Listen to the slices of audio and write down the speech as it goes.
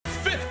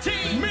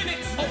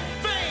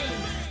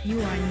You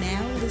are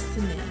now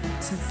listening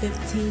to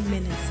 15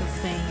 Minutes of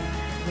Fame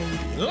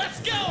Radio. Let's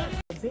go!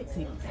 Big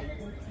titty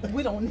table.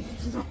 We don't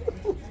need no.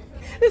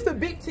 It's a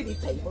big titty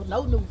table.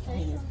 No new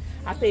friends.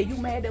 I said, you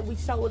mad that we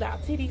showed our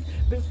titties?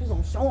 Bitch, we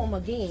gonna show them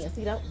again.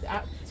 See that?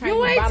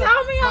 You ain't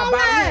tell me all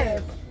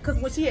that.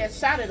 Because when she had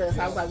shot at us,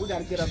 I was like, we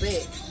gotta get her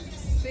back.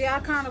 See, I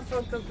kind of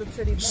fucked up the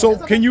titty. So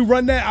can you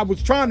run that? I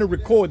was trying to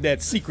record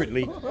that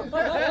secretly.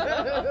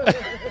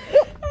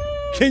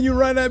 Can you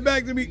run that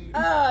back to me?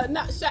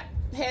 No,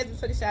 Hazzy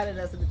took a shot at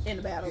us in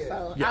the battle,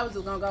 so I was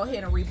just gonna go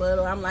ahead and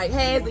rebuttal. I'm like,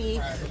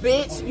 Hazzy,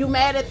 bitch, you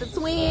mad at the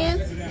twins?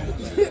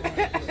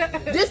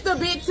 This the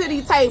big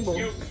titty table.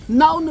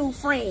 No new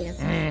friends.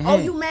 Oh,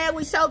 you mad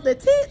we showed the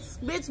tits?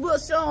 Bitch, we'll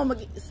show them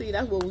again. See,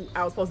 that's what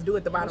I was supposed to do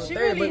at the bottom of the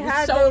third, really but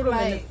we showed them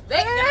in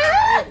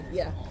the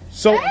yeah.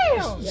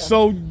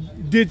 So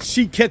did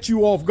she catch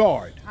you off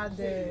guard? I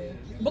did.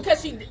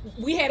 Because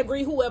we had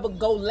agreed whoever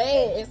go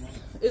last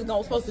is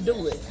supposed to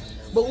do it.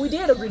 But we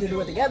did agree to do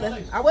it together.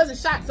 I wasn't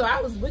shocked, so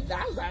I was like,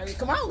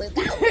 come on, let's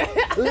go.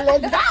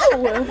 Let's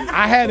go.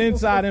 I had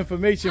inside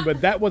information,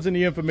 but that wasn't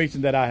the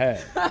information that I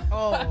had.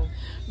 Oh.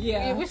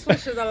 Yeah, we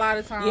switched it a lot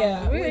of times.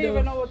 Yeah, we didn't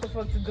even know what the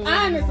fuck to do.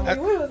 Honestly,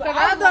 we was like,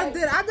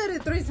 I did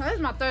it 3 times. This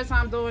is my 3rd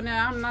time doing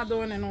that. I'm not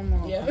doing it no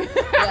more.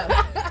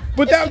 Yeah.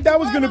 But that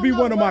was going to be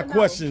one of my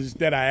questions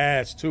that I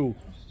asked too.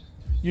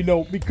 You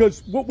know,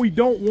 because what we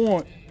don't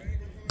want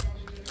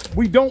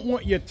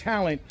your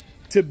talent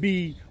to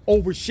be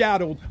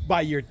overshadowed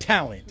by your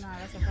talent. Nah,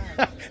 that's a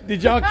fact.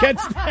 Did y'all catch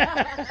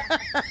that?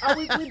 Are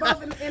we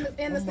both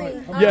in the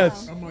thing?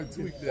 Yes. I might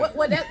tweak that.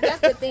 Well,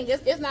 that's the thing.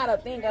 It's not a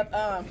thing of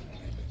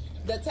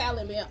the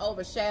talent being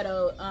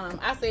overshadowed.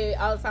 I say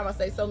all the time. I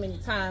say so many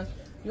times.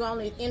 You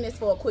only in this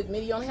for a quick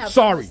minute. You only have.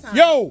 Sorry. So much time.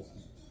 Yo.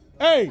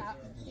 Hey.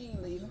 He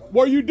ain't leaving.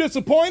 Were you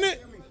disappointed?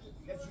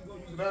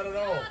 Not at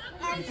all.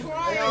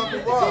 Hey,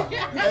 Uncle Rob.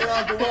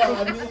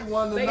 I need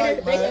one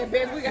tonight, man.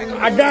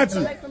 I got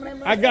you.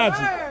 I got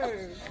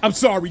you. I'm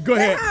sorry. Go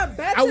ahead.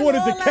 I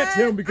wanted to catch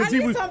him because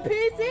he was. Some PT.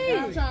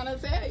 I'm trying to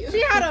tell you.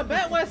 She had a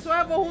bet with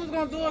Swervo who's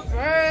gonna do it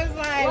first.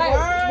 Like,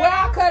 Where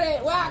I cut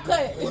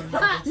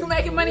it? You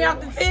making money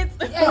off the tits?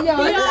 Hey, yo,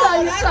 let me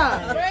tell you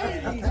something.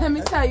 Crazy. Let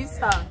me tell you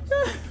something.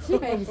 She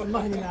made me some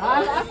money now.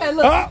 I said,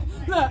 look,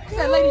 I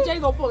said Lady J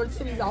gonna pull her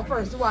titties out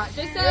first. Watch.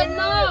 they said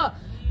no.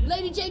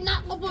 Lady J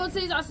not gonna pull the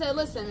titties. I said,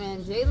 listen,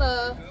 man, J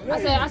Love.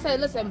 I said,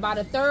 listen, by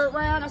the 3rd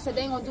round, I said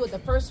they ain't gonna do it the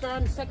 1st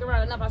round, the 2nd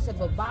round enough. I said,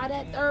 but by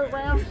that 3rd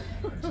round,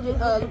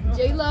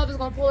 J Love is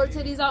gonna pull her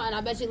titties out, and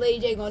I bet you Lady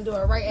J gonna do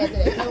it right after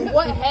that. And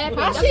what happened?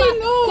 That's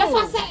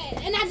what I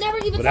said, and I never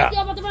even told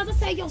y'all about the rounds. I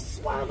said, yo,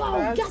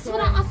 Swervo, guess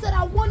what? I said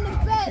I won the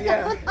bet.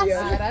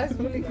 Yeah, that's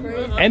really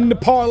crazy. And the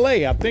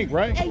parlay, I think,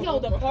 right? Hey, yo,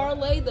 the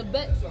parlay, the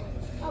bet.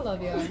 I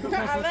love y'all. Good Good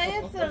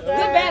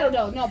battle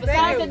though. No,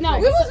 besides that, no.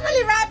 We was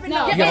really rapping.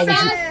 No,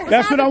 Yeah,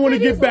 that's what I want to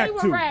get back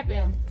to.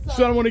 Rapping,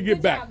 So I want to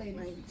get back.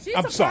 She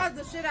I'm surprised sorry.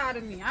 the shit out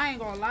of me. I ain't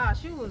gonna lie.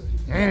 She was.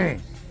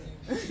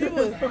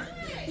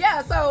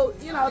 Yeah, so,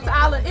 you know,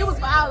 it was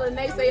for all the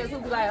naysayers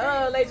who be like,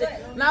 oh, Lady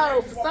J.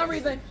 No, for some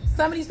reason,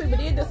 some of these people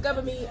did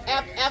discover me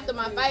after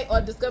my fight or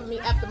discover me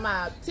after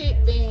my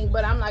tit thing,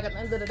 but I'm like, at the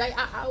end of the day,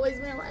 I always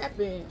been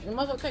rapping. And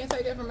motherfuckers can't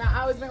take that from me.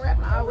 I always been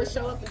rapping. I always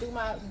show up to do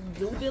my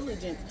due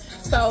diligence.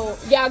 So,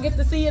 y'all get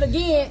to see it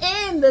again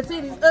and the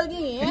titties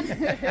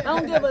again. I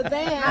don't give a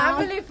damn.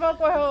 I really fuck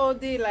with her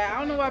OD. Like, I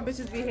don't know why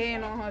bitches be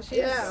hating on her. She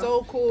is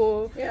so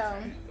cool. Yeah.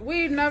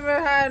 We never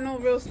had no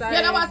real style.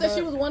 Yeah, that's why I said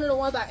she was one of the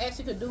ones I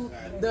actually could do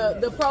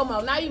the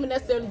promo. Not even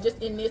necessarily just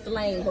in this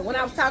lane, but when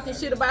I was talking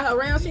shit about her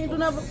around, she didn't do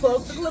nothing but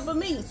post the clip of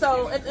me.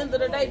 So at the end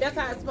of the day, that's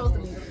how it's supposed to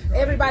be.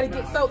 Everybody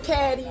gets so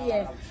catty,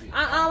 and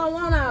I don't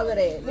want all of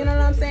that. You know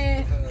what I'm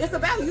saying? It's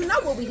about, you know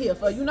what we here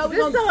for. You know we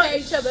gonna tear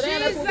each other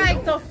down. She's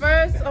like the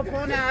first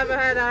opponent I ever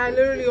had that I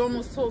literally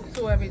almost talked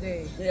to every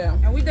day. Yeah.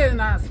 And we did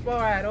not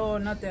spar at all,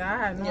 nothing. I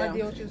had no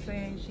idea what you were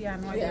saying. She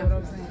had no idea what I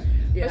was saying.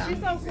 Yeah. But she's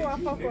so cool. I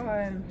fuck with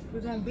her, and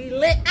we're gonna be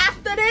lit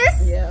after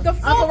this. Yeah. The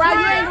Uncle Ryan,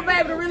 you ain't round. gonna be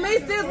able to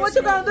release this. What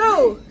you gonna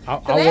do?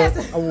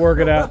 I'll work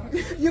it out.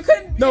 You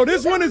couldn't. No,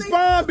 this one is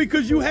fine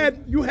because you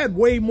had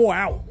way more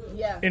out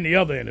in the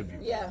other interview.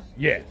 Yeah.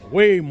 Yeah,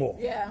 way more.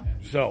 Yeah.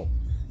 So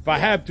if I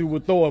have to, we'll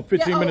throw a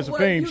 15 minutes of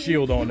fame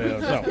shield on there.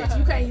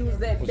 You can't use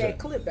that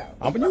clip out.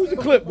 I'm gonna use the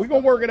clip. We're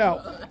gonna work it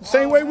out.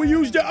 Same way we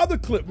used your other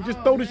clip. We just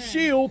throw the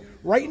shield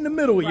right in the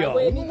middle of y'all.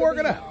 We're gonna work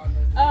it out.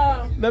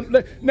 Now,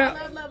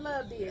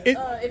 Love this.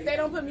 If they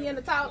don't put me in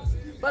the talks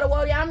for the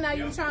World, I'm not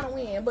even trying to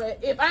win. But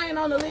if I ain't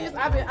on the list,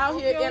 I've been out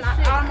here and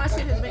all my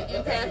shit has been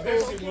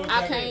impactful.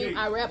 I came,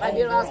 I rap, I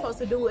did what I was supposed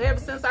to do. Ever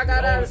since I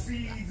got out of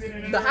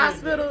the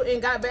hospital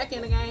and got back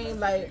in the game,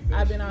 like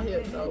I've been out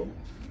here. So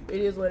it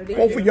is what it is.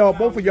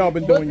 Both of y'all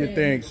been doing your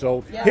thing.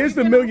 So here's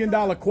the $1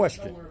 million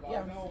question: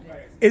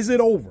 is it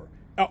over?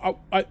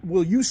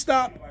 Will you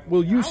stop?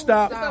 Will you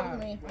stop?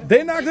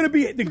 They're not going to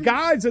be. The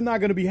guys are not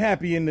going to be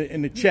happy in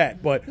the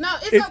chat. But no,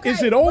 it's okay,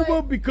 is it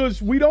over?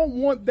 Because we don't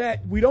want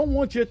that. We don't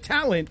want your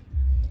talent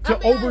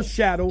to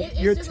overshadow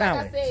your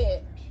talent. Like I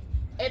said,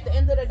 at the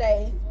end of the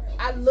day,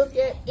 I look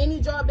at any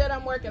job that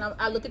I'm working.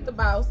 I look at the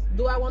boss.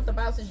 Do I want the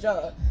boss's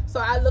job? So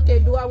I look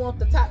at, do I want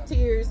the top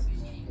tiers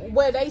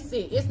where they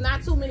sit? It's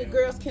not too many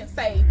girls can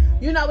say,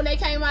 you know, when they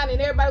came out and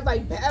everybody was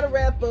like, battle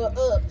rapper,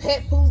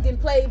 Pat Pooh's getting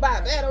played by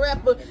a battle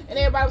rapper, and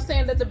everybody was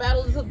saying that the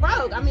battle is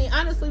broke. I mean,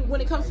 honestly, when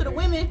it comes to the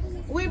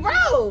women, we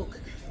broke.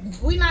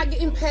 We not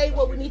getting paid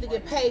what we need to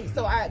get paid.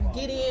 So I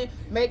get in,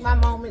 make my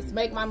moments,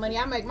 make my money.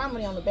 I make my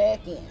money on the back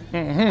end.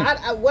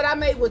 What I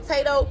made with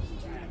Tato,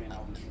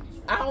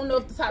 I don't know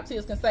if the top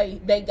tiers can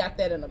say they got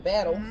that in a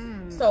battle.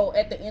 So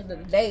at the end of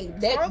the day,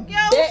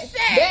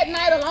 that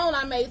night alone,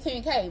 I made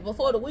 $10K.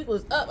 Before the week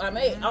was up, I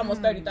made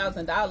almost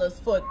 $30,000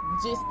 for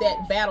just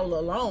that battle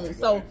alone.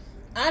 So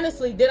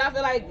honestly, did I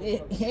feel like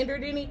it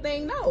hindered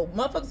anything? No.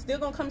 Motherfuckers still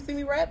gonna come see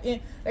me rap, and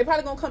they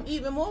probably gonna come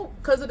even more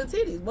because of the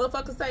titties.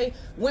 Motherfuckers say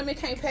women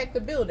can't pack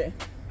the building.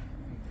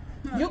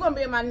 You're gonna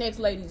be in my next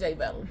Lady J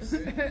battles.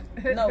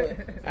 Know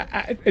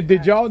it.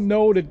 Did y'all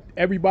know that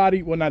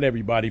everybody, well, not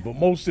everybody, but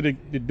most of the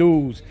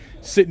dudes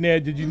sitting there,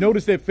 did you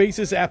notice their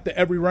faces after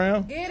every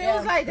round? Yeah, it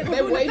was like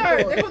they were waiting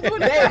for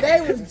it.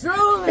 They was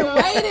drooling,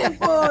 waiting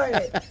for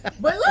it.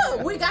 But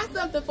look, we got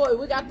something for it.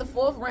 We got the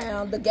 4th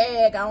round, the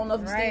gag. I don't know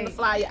if you've seen the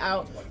flyer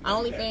out.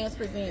 OnlyFans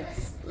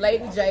presents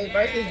Lady J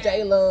versus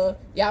J Love.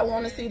 Y'all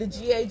want to see the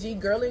GAG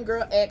girl and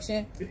girl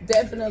action?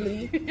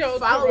 Definitely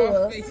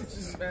follow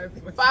us.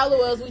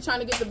 Follow us. We trying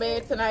to get the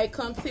bag tonight.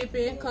 Come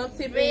tipping. Come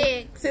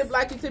tipping. Tip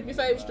like you tip your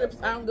favorite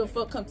strippers. I don't give a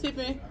fuck. Come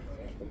tipping.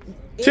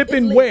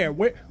 Tipping where?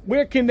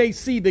 Where can they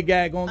see the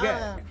gag on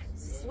gag?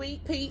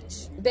 Sweet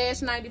Peach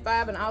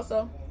 -95 and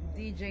also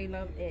DJ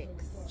Love X.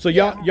 So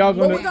y'all gonna.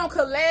 But we're gonna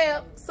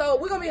collab. So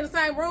we're gonna be in the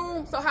same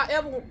room. So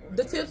however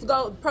the tips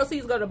go,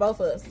 proceeds go to both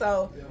of us.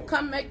 So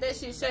come make that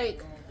shit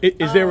shake.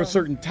 Is there a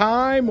certain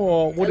time,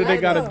 or what do they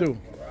gotta do?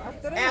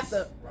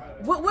 After.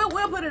 We'll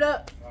put it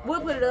up. We'll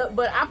put it up,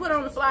 but I put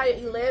on the flyer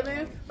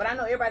 11. But I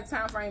know everybody's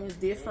time frame is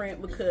different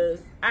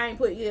because I ain't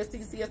put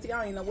EST, CST. I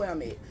don't even know where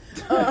I'm at.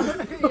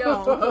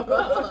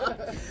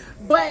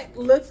 But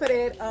look for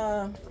that.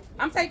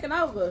 I'm taking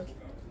over.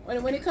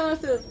 When it comes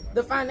to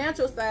the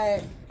financial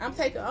side, I'm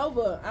taking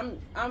over.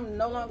 I'm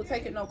no longer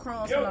taking no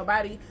crumbs from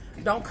nobody.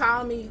 Don't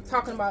call me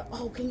talking about,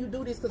 oh, can you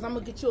do this? Because I'm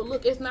gonna get you a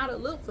look. It's not a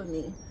look for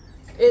me.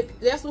 If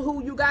that's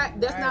who you got,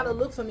 that's not a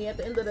look for me. At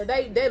the end of the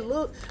day, that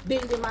look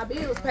didn't get my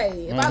bills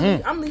paid.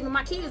 If I'm leaving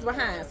my kids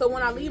behind. So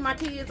when I leave my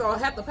kids or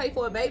have to pay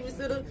for a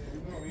babysitter,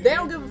 they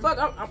don't give a fuck.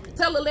 I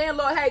tell the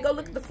landlord, hey, go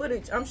look at the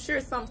footage. I'm sure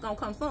something's gonna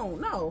come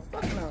soon. No,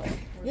 fuck no.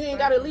 You ain't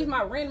gotta leave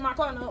my rent in my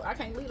car. No, I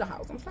can't leave the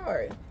house. I'm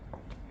sorry.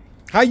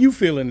 How you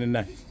feeling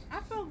tonight?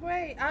 I feel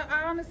great.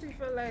 I honestly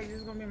feel like this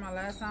is gonna be my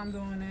last time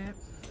doing it.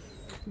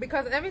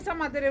 Because every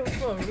time I did it was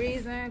for a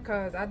reason.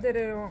 Because I did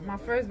it on my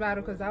first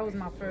battle. Because that was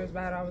my first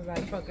battle. I was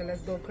like, fuck it,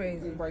 let's go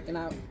crazy. Breaking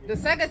out. The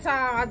second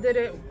time I did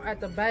it at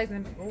the bags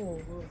and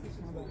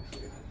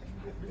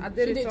I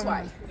did it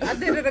twice. I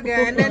did it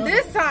again. And then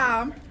this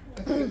time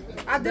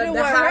I did it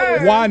with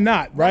her. Why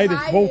not? Right?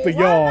 It's both of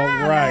y'all.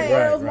 Right.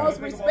 Girls most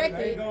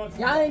respected.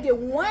 Y'all didn't get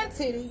one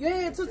titty. You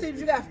didn't get 2 titties.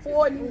 You got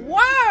 4.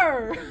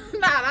 Word.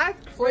 Nah,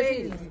 that's 4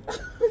 titties.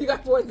 You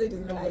got 4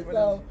 titties tonight.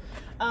 So.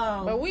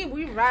 But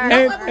we ride.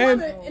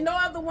 No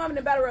other woman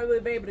in battle rap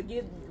would be able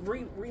to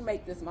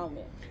remake this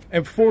moment.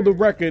 And for the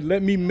record,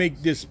 let me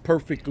make this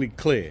perfectly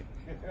clear.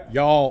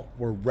 Y'all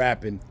were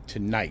rapping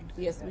tonight.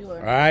 Yes, we were.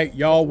 All right?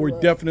 Y'all were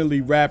definitely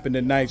rapping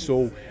tonight.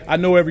 So I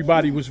know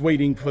everybody was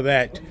waiting for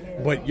that,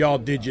 but y'all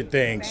did your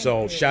thing.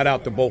 So shout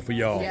out to both of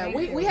y'all. Yeah,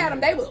 we had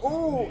them. They were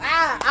all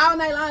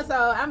night long. So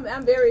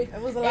I'm very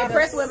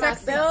impressed with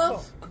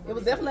myself. It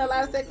was definitely a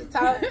lot of sexy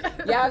talk.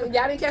 Y'all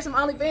didn't catch some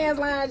OnlyFans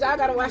lines. Y'all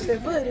gotta watch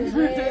that footage,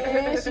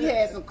 man. She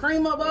had some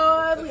creamer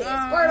boys, we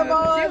had squirter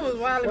boys. She was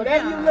wild.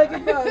 Whatever you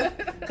looking for.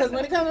 Because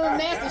when it comes to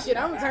nasty shit,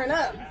 I'm gonna turn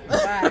up.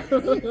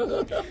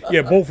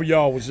 Yeah, both of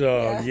y'all was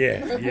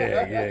yeah.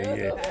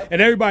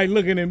 And everybody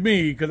looking at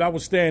me because I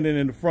was standing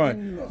in the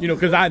front,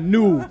 because I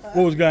knew what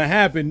was gonna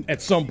happen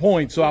at some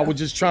point. So I was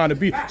just trying to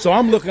be. So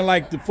I'm looking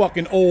like the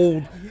fucking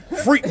old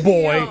freak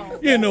boy,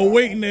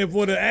 waiting there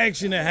for the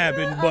action to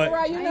happen. But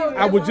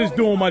I was just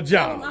doing my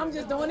job. I'm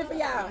just doing it for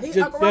y'all.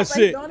 That's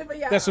it.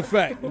 That's a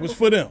fact. It was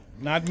for them,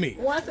 not me.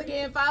 Once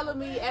again, follow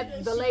me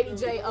at the Lady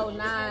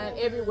J09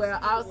 everywhere.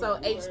 Also,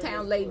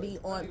 H-Town Lady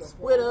on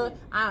Twitter.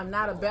 I am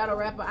not a battle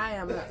rapper. I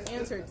am an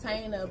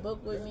entertainer.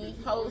 Book with me,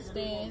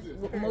 hosting,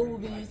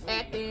 movies,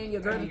 acting.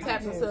 Your girl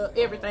taps into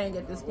everything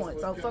at this point.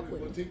 So fuck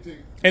with me.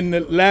 And the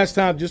last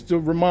time, just to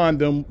remind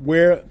them,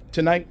 where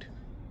tonight?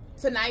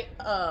 Tonight,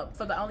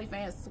 for the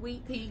OnlyFans,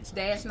 Sweet Peach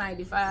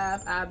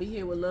 -95. I'll be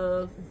here with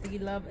Love. D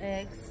Love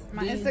X.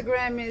 My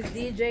Instagram is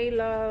DJ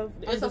Love.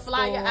 It's a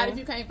flyer out if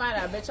you can't find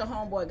it. I bet your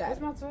homeboy got it.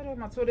 What's my Twitter?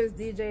 My Twitter is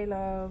DJ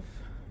Love.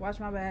 Watch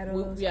my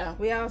battles.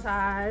 We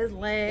outside. It's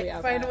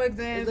lit. Final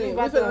exams. We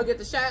finna get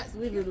the shots.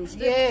 We do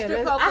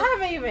strip poker. I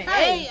haven't even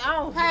ate.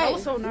 I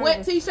was so nervous.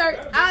 Wet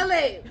t-shirt. I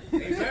let.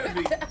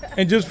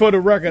 And just for the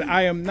record,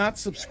 I am not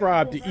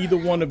subscribed to either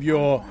one of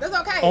your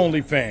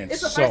OnlyFans.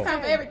 It's the first time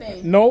for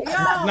everything. Nope,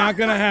 not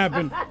gonna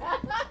happen.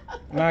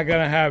 Not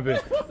gonna happen.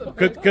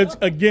 Because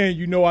again,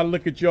 you know, I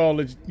look at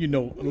y'all as, you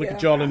know,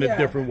 at y'all in a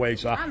different way.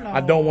 So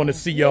I don't want to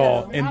see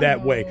y'all in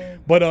that way.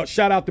 But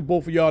shout out to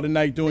both of y'all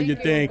tonight doing your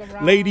thing.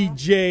 Lady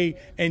J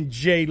and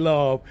J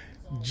Love,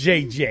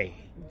 JJ.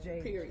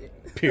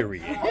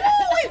 Period.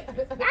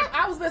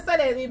 I was gonna say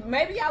that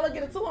maybe y'all will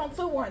get a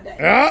 2-on-2 one day.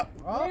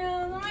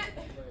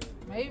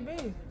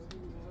 Maybe.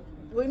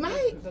 We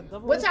might.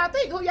 What y'all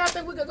think? Who y'all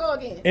think we could go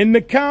against? In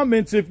the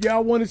comments, if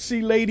y'all want to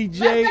see Lady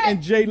J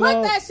and J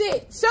Love. Book that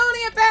shit.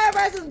 Shoni and Farrah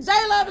versus J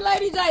Love and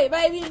Lady J,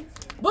 baby.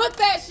 Book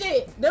that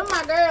shit. Them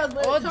my girls,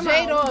 but come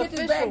on, get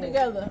this back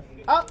together.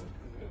 Oh.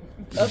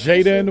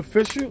 Jada and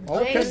Official?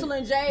 Okay. Official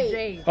and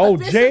Jade. Oh,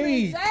 Official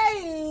Jade. And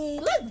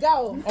Jade. Let's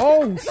go.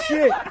 Oh,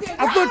 shit.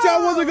 I thought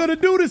y'all wasn't going to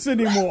do this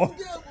anymore.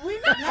 We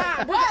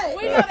not. But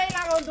we know they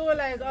not going to do it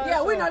like us.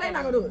 Yeah, we know they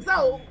not going to do it.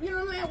 So, you know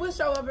what I'm saying? We'll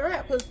show up and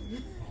rap because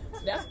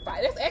that's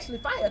fire. That's actually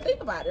fire.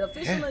 Think about it.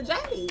 Official and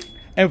Jade.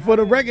 And for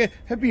the record,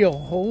 there'd be a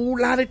whole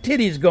lot of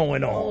titties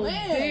going on. Oh,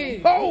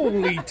 man.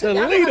 Holy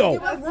Toledo.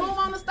 Give us room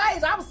on the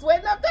stage. I was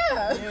sweating up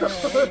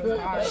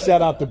there.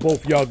 Shout out to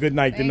both y'all. Good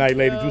night tonight,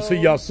 ladies. We'll see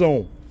y'all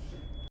soon.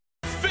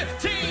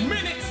 15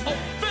 minutes of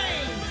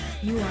fame.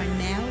 You are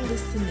now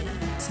listening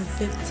to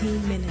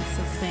 15 Minutes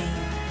of Fame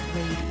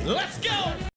Radio. Let's go.